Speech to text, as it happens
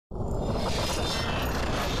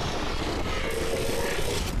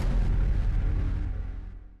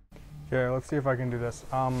Yeah, let's see if I can do this.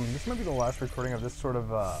 This might be the last recording of this sort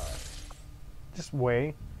of, just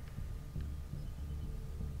way.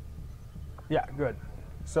 Yeah, good.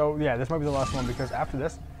 So, yeah, this might be the last one because after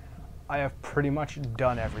this, I have pretty much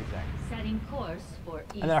done everything. Setting course for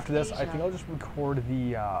East And then after this, Asia. I think I'll just record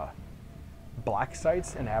the, black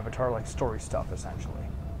sites and Avatar, like, story stuff, essentially.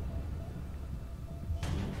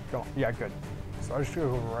 Go on. Yeah, good. So I just go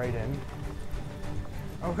right in.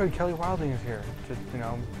 Oh, good, Kelly Wilding is here to, you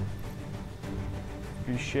know,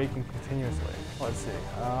 be shaking continuously. Let's see.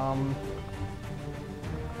 I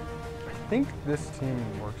think this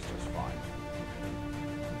team works just fine.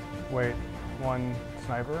 Wait, one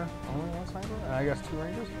sniper? Only one sniper? And I guess 2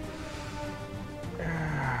 rangers?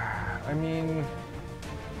 I mean,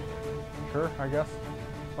 sure, I guess.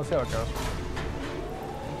 Let's see how it goes.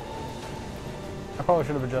 I probably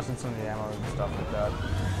should have adjusted some of the ammo and stuff like that.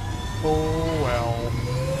 Oh well.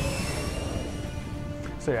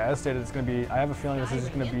 So yeah, as stated, it's going to be, I have a feeling this is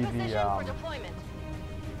going to be the,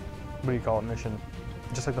 what do you call it, mission?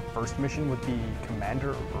 Just like the first mission with the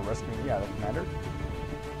commander or rescuing, yeah, the commander.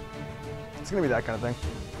 It's going to be that kind of thing.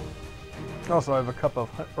 Also, I have a cup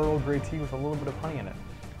of Earl Grey tea with a little bit of honey in it.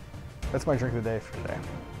 That's my drink of the day for today.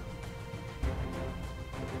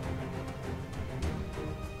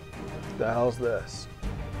 What the hell's this?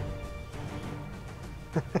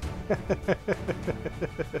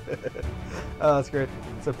 Oh, that's great.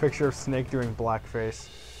 It's a picture of Snake doing blackface.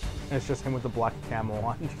 And it's just him with the black camo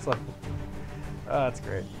on. Just like, oh, that's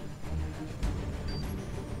great.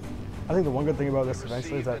 I think the one good thing about this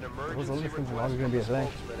eventually is that those other things are always going to be a thing.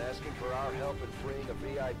 Asking for our help in freeing a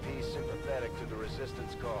VIP sympathetic to the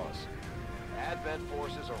resistance cause. Advent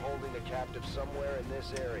forces are holding a captive somewhere in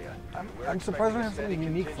this area. I'm surprised we have something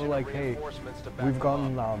unique for, like, hey, we've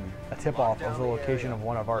gotten a tip-off of the location of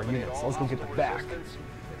one of our units. So let's go get them back.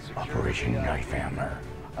 Operation Knife Hammer.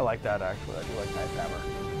 I like that, actually. I do like Knife Hammer.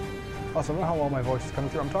 Also, I don't know how well my voice is coming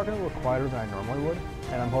through. I'm talking a little quieter than I normally would,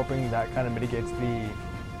 and I'm hoping that kind of mitigates the,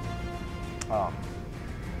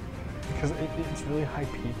 because it's really high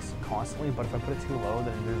peaks constantly, but if I put it too low,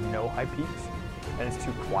 then there's no high peaks, and it's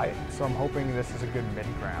too quiet. So I'm hoping this is a good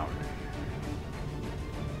mid-ground.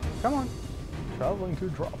 Come on. Traveling to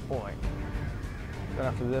drop point. Then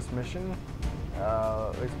after this mission,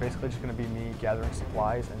 it's basically just going to be me gathering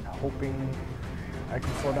supplies and hoping I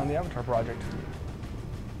can slow down the Avatar project.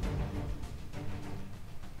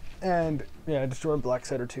 And, yeah, destroy a black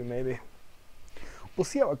site or 2, maybe. We'll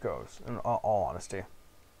see how it goes, in all honesty.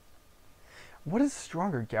 What is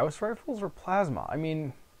stronger, Gauss rifles or plasma? I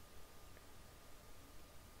mean,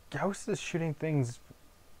 Gauss is shooting things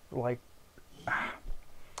like...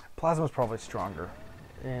 Plasma's probably stronger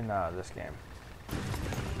in this game.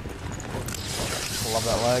 Love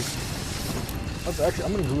that lag. Let's actually,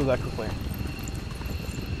 I'm going to Google that quickly.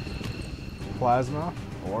 Plasma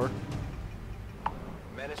or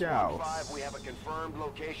Gauss. We have a confirmed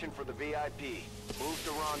location for the VIP. Move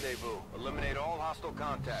to rendezvous. Eliminate all hostile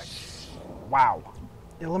contacts. Wow.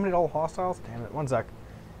 Eliminate all hostiles? Damn it. One sec.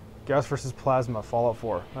 Gauss versus Plasma, Fallout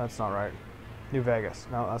 4. That's not right. New Vegas.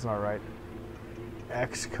 No, that's not right.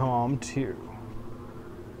 Xcom 2.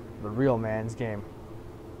 The real man's game.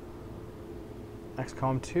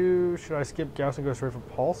 Xcom 2. Should I skip Gauss and go straight for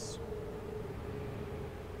Pulse?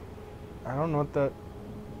 I don't know what that...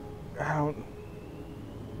 I don't...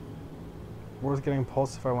 Worth getting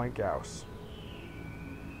Pulse if I went Gauss.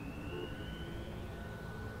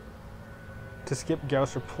 To skip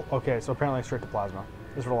Gauss or... Okay, so apparently straight to Plasma.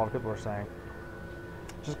 This is what a lot of people are saying.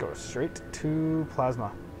 Just go straight to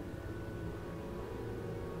Plasma.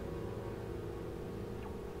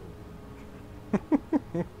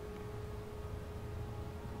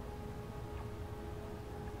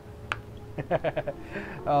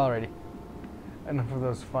 Alrighty. Enough of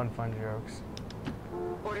those fun jokes.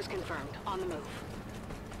 Orders confirmed. On the move.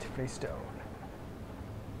 Tiffany Stone.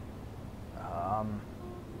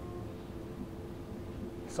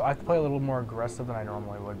 So I have to play a little more aggressive than I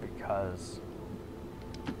normally would because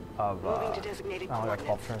of Moving to designated I only got 12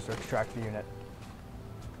 coordinates. turns to extract the unit.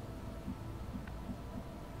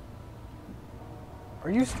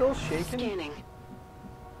 Are you still shaking? Scanning.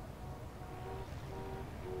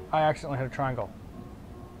 I accidentally hit a triangle.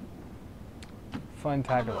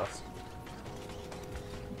 Fantabulous.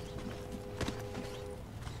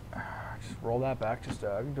 Just roll that back. Just do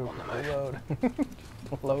a reload.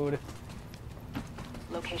 Load.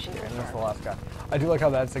 Location And that's confirmed. the last guy. I do like how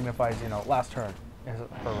that signifies, you know, last turn is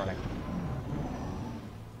for running.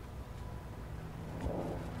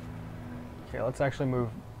 Okay, let's actually move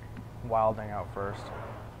Wilding out first.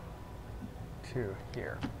 To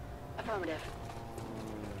here. Affirmative.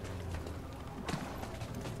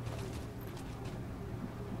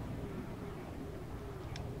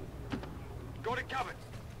 Got it covered.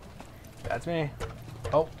 That's me.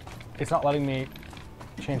 Oh, it's not letting me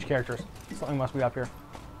change characters. Something must be up here.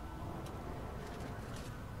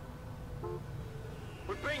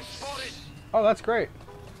 We're being spotted. Oh, that's great.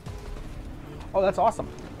 Oh, that's awesome.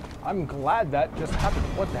 I'm glad that just happened.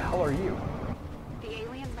 What the hell are you? The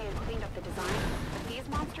aliens may have cleaned up the design, but these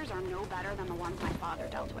monsters are no better than the ones my father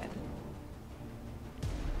dealt with.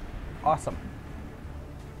 Awesome.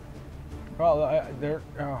 Well, they're...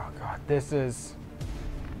 Oh, God. This is...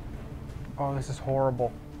 Oh, this is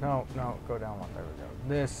horrible. No, no. Go down one. There we go.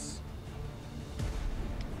 This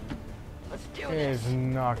Let's do is this.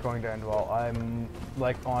 not going to end well. I'm...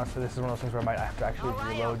 Like, honestly, this is one of those things where I might have to actually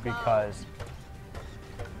reload because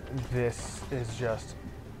this is just...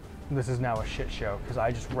 This is now a shit show because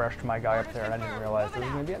I just rushed my guy up there and I didn't realize there was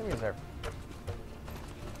going to be enemies there.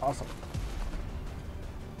 Awesome.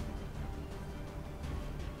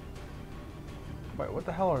 Wait, what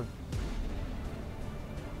the hell are...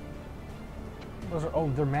 Those are... Oh,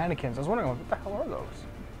 they're mannequins. I was wondering, what the hell are those?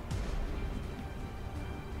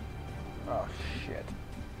 Oh, shit.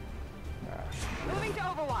 Moving to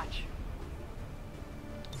Overwatch.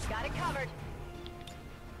 Got it covered.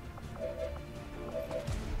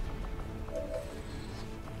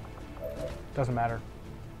 Doesn't matter.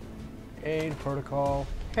 Aid, protocol,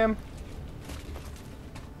 him.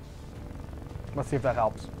 Let's see if that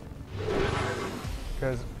helps.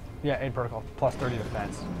 Because, yeah, aid protocol, plus 30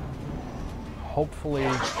 defense. Hopefully...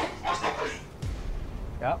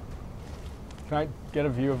 Yeah. Can I get a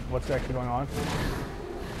view of what's actually going on?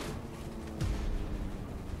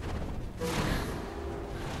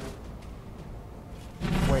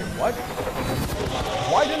 Wait, what?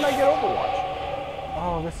 Why didn't I get Overwatch?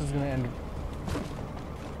 Oh, this is gonna end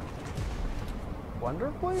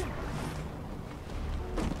wonderfully?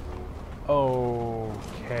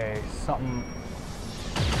 Okay, something...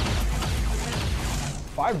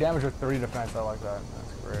 5 damage with 30 defense, I like that.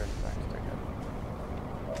 That's great, thanks, take it.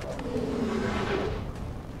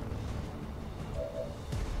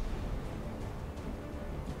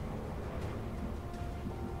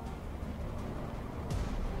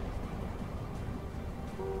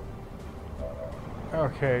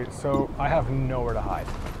 Okay, so I have nowhere to hide.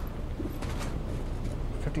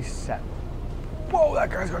 57. Whoa, that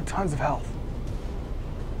guy's got tons of health.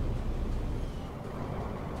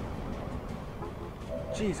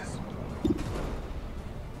 Jesus.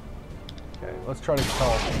 Okay, let's try to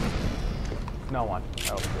kill no one.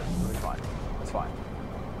 Oh, good. Really fine. That's fine.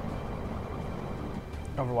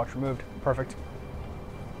 Overwatch removed. Perfect.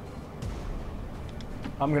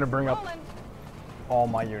 I'm gonna bring up all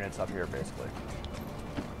my units up here, basically.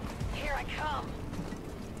 Here I come.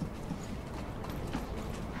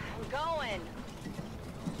 I'm going.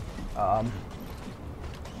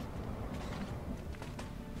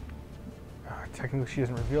 Technically she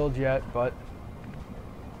isn't revealed yet, but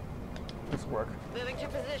this will work. Moving to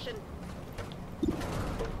position.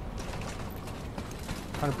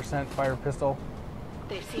 100% fire pistol.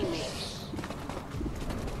 They've seen me.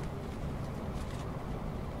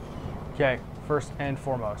 Okay, first and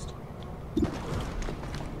foremost.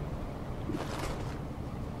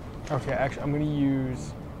 Okay, actually, I'm gonna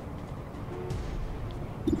use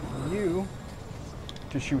you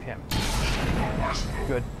to shoot him.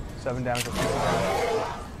 Good. 7 damage.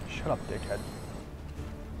 Shut up, dickhead.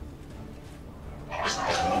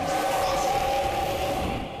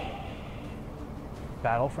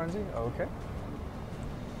 Battle frenzy? Okay.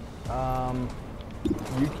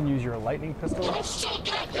 You can use your lightning pistol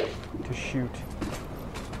to shoot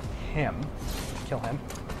him, to kill him.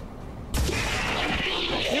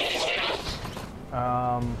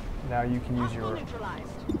 Now you can use your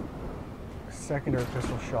secondary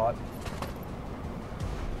pistol shot.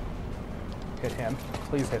 Hit him.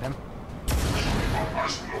 Please hit him.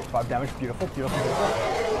 5 damage. Beautiful, beautiful, beautiful.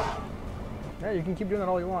 Yeah, you can keep doing that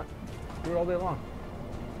all you want. Do it all day long.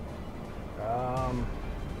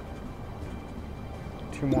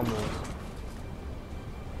 2 more moves.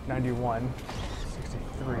 91.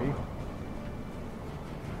 63.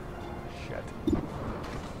 Shit.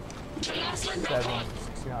 7.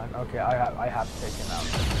 69. Okay, I have to take him out.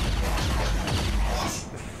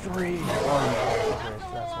 3. Oh, no. Okay, so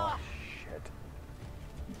that's why.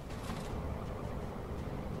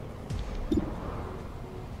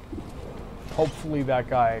 Hopefully that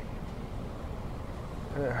guy...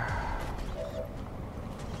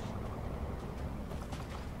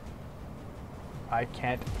 I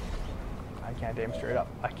can't aim straight up.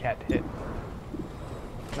 I can't hit.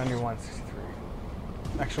 91, 63.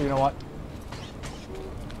 Actually, you know what?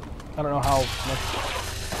 I don't know how much...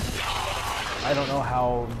 I don't know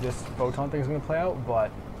how this photon thing is going to play out,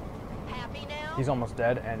 but... Happiness. He's almost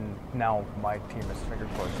dead, and now my team is finger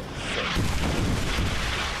poisoned.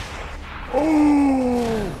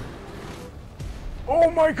 Oh! Oh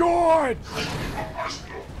my god!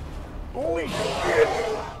 Holy shit!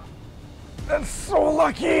 That's so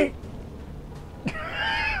lucky!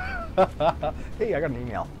 Hey, I got an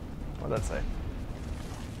email. What did that say?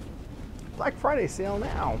 Black Friday sale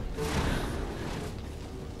now.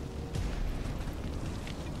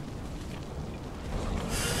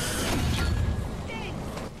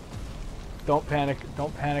 Don't panic,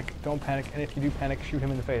 don't panic, don't panic, and if you do panic, shoot him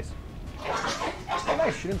in the face. Oh,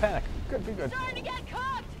 nice, shoot him panic. Good, be good. Starting to get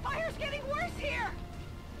cooked! Fire's getting worse here!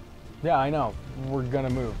 Yeah, I know. We're gonna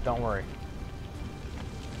move, don't worry.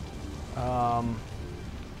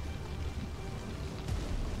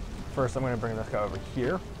 First, I'm gonna bring this guy over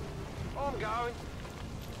here. Oh, I'm going.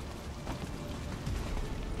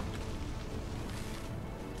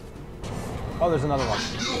 Oh, there's another one.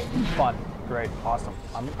 Fun. Great. Awesome.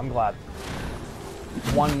 I'm glad.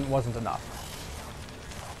 One wasn't enough.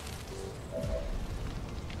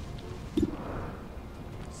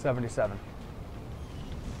 $77.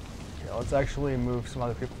 Okay, let's actually move some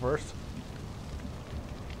other people first.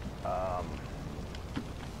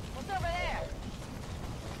 What's over there?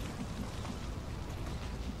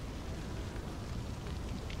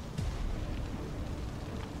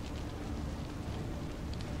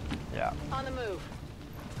 Yeah. On the move.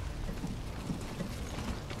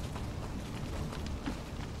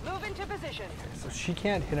 Move into position. So she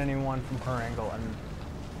can't hit anyone from her angle, and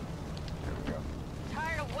there we go.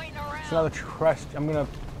 Tired of waiting around. It's another crest. I'm gonna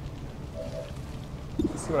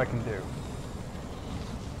see what I can do.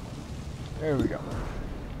 There we go.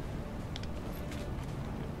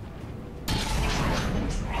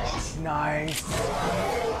 Nice.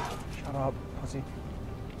 Shut up, pussy.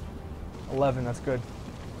 11, that's good.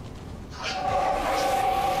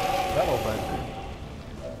 That open.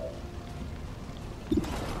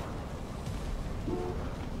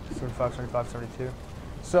 75, 75, 72.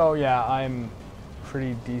 So yeah, I'm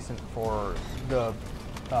pretty decent for the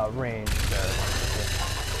range there.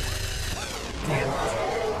 Damn it.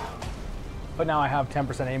 But now I have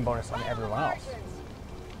 10% aim bonus on everyone else.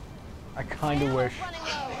 I kind of wish.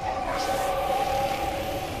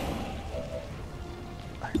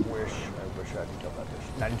 I wish I hadn't killed that fish.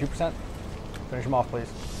 92%. Finish him off,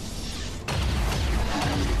 please.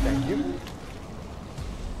 Thank you.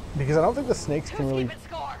 Because I don't think the snakes can really.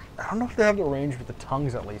 I don't know if they have the range with the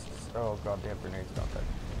tongues at least. Oh god, they have grenades, don't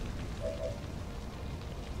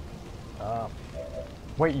they?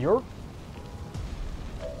 Wait, you're.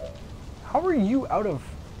 How are you out of?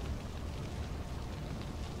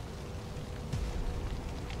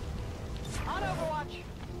 On Overwatch.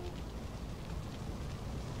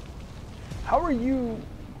 How are you?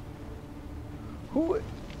 Who?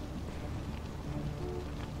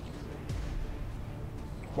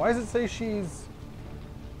 Why does it say she's?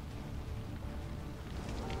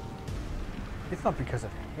 It's not because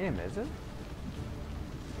of him, is it?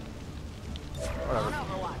 Whatever. On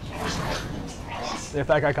Overwatch. If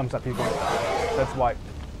that guy comes up, he's going to die. That's why.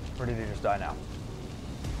 Or did he just die now?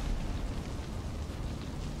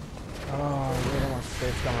 Oh, we don't want to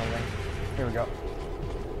save Xcom or anything. Here we go.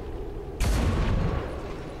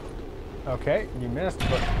 Okay, you missed,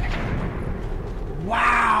 but...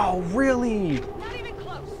 Wow, really? Not even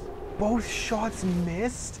close. Both shots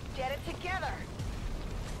missed? Get it together.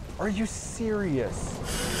 Are you serious?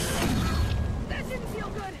 That didn't feel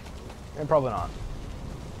good. And probably not.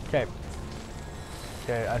 Okay.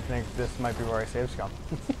 Okay, I think this might be where I save Xcom.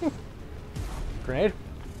 Grenade?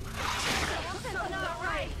 Something's not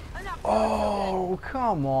right. Oh,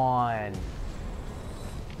 come on.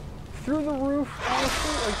 Through the roof,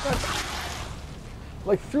 honestly? Like, that's...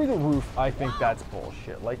 Like, through the roof, I think that's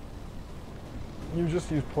bullshit. Like, you just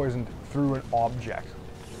use poison through an object.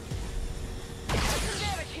 Some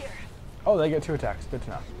damage here. Oh, they get 2 attacks. Good to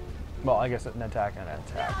know. Well, I guess an attack and an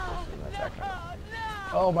attack versus an attack. No.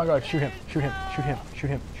 Oh my god, shoot him, shoot him, shoot him, shoot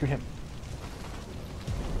him, shoot him.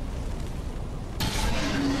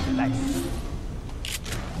 Nice.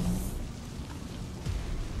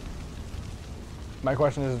 My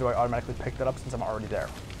question is, do I automatically pick that up since I'm already there?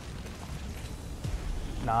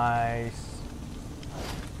 Nice.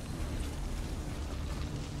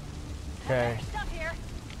 Okay. Stuff here.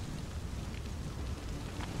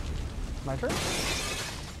 My turn?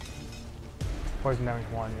 Poison damage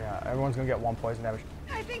 1, yeah. Everyone's gonna get 1 poison damage.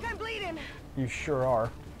 I think I'm bleeding. You sure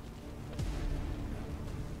are.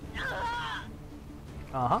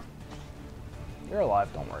 Uh-huh. You're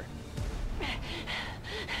alive, don't worry.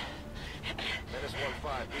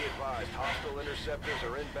 -15, be advised. Hostile interceptors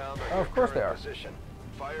are inbound on Of your course they current are. position.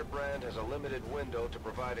 Firebrand has a limited window to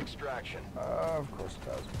provide extraction. Of course it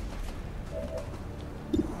does.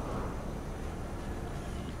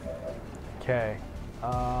 Okay.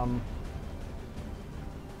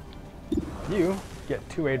 You get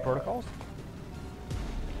 2 aid protocols.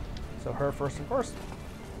 So her first and first.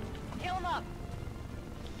 Heal him up.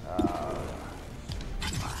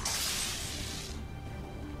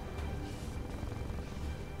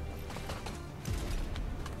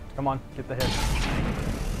 Come on, get the hit.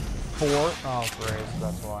 4. Oh, great.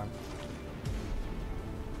 That's why.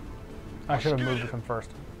 I should have moved with him first.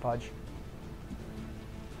 Fudge.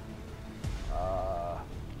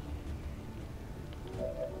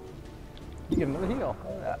 You get another heal.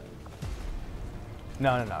 Look at that.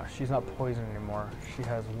 No. She's not poisoned anymore. She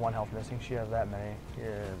has 1 health missing. She has that many.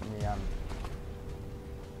 Here, me,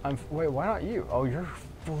 wait, why not you? Oh, you're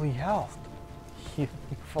fully healthed. You're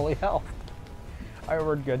fully healthed. I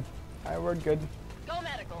roared good. Go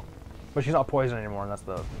medical. But she's not poisoned anymore, and that's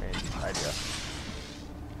the main idea.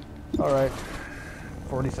 Alright.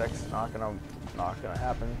 46. Not gonna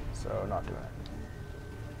happen, so not doing it.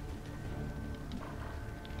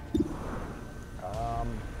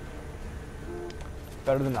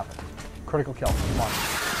 Better than nothing. Critical kill. Come on.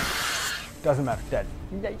 Doesn't matter. Dead.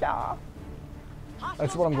 Yeah.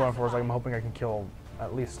 That's what I'm going for, is like I'm hoping I can kill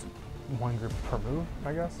at least 1 group per move,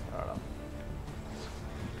 I guess. I don't know.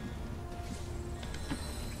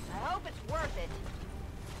 I hope it's worth it.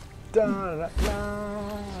 Da, da, da,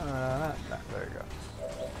 da, da. There you go.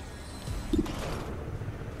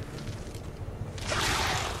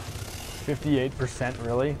 58%,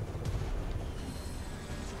 really?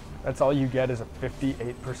 That's all you get is a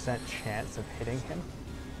 58% chance of hitting him?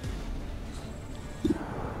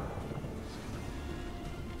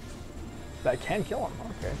 That can kill him.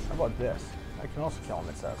 Okay, how about this? I can also kill him,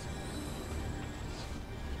 it says.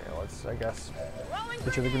 Okay, let's, I guess,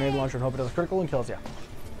 get you the grenade launcher and hope it does critical and kills you.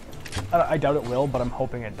 I doubt it will, but I'm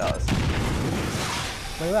hoping it does.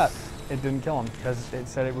 Look at that. It didn't kill him because it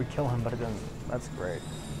said it would kill him, but it didn't. That's great.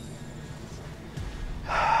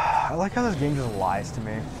 I like how this game just lies to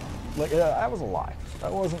me. Like, that was a lie.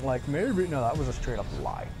 That wasn't like, maybe, no, that was a straight up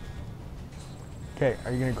lie. Okay,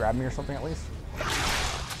 are you gonna grab me or something at least? There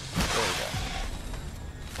we go.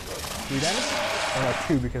 3 damage? Or no,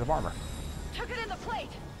 2 because of armor. Took it in the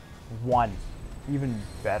plate. 1. Even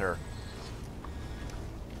better.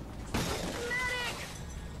 Medic!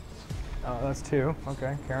 Oh, that's 2.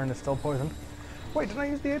 Okay, Karen is still poisoned. Wait, did I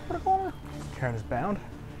use the 8 protocol on her? Karen is bound.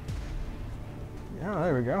 Yeah,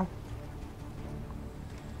 there we go.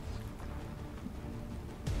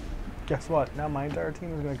 Guess what? Now my entire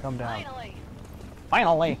team is going to come down. Finally.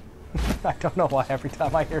 Finally! I don't know why every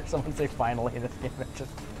time I hear someone say finally in this game,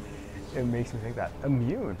 it makes me think that.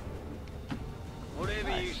 Immune.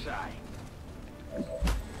 Whatever you say.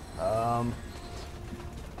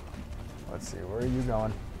 Let's see, where are you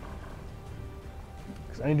going?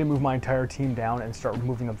 Because I need to move my entire team down and start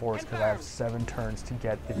moving them forwards because I have 7 turns to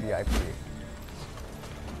get the VIP.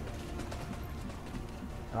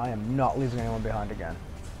 And I am not leaving anyone behind again.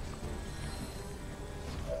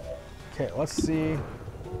 Okay, let's see.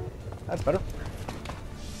 That's better.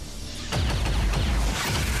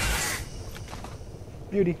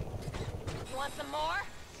 Beauty. You want some more?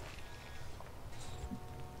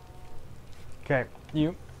 Okay,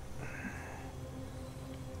 you.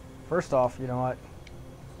 First off, you know what?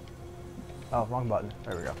 Oh, wrong button.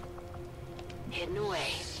 There we go. Hidden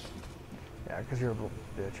away. Yeah, because you're a little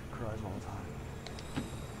bitch who cries all the time.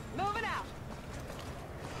 Moving out.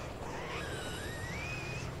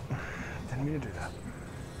 Didn't mean to do that.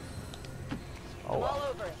 Oh All well.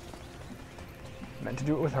 over it. Meant to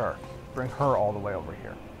do it with her. Bring her all the way over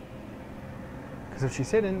here. Because if she's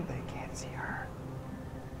hidden, they can't see her.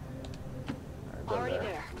 Alright, go Already there.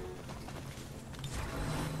 there.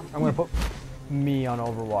 I'm going to put me on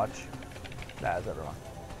Overwatch. As everyone.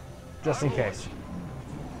 Just in case.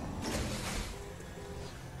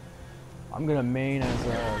 I'm going to main as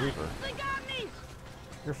a Reaper. They got me.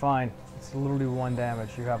 You're fine. It's literally 1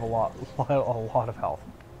 damage. You have a lot of health.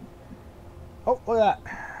 Oh, look at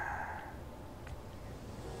that.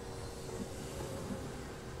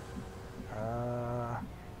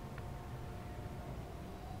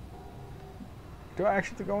 Do I actually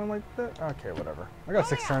have to go in like that? Okay, whatever. I got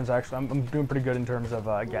 6 turns actually. I'm doing pretty good in terms of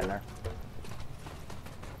getting there.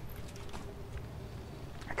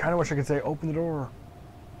 I kind of wish I could say open the door.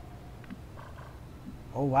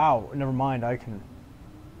 Oh wow, never mind. I can.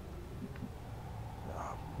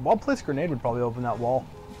 Well-placed grenade would probably open that wall.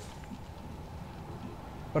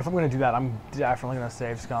 But if I'm going to do that, I'm definitely going to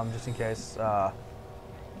save Xcom just in case.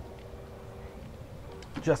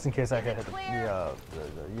 just in case I hit the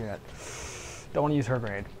unit. Don't want to use her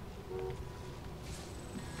grenade.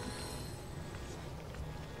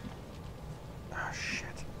 Oh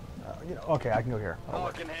shit. You know, okay, I can go here. Oh,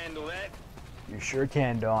 I can handle that. You sure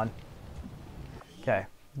can, Dawn. Okay,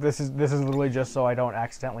 this is literally just so I don't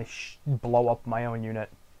accidentally blow up my own unit.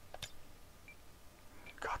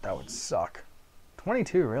 God, that would suck.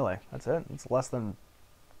 22, really? That's it? It's less than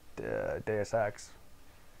Deus Ex.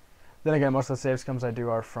 Then again, most of the save scums I do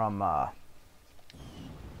are from,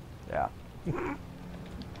 yeah.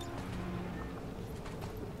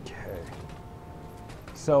 Okay.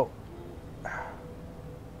 So, okay,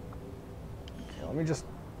 let me just,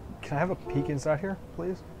 can I have a peek inside here,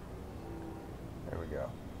 please? There we go.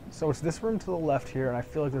 So it's this room to the left here, and I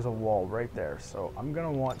feel like there's a wall right there. So I'm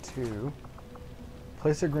gonna want to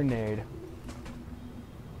place a grenade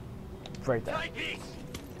right there.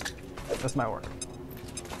 This might work.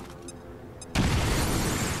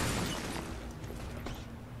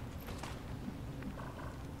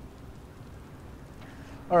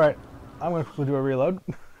 Alright, I'm gonna quickly do a reload.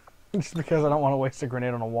 Just because I don't want to waste a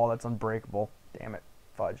grenade on a wall that's unbreakable. Damn it.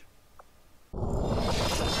 Fudge.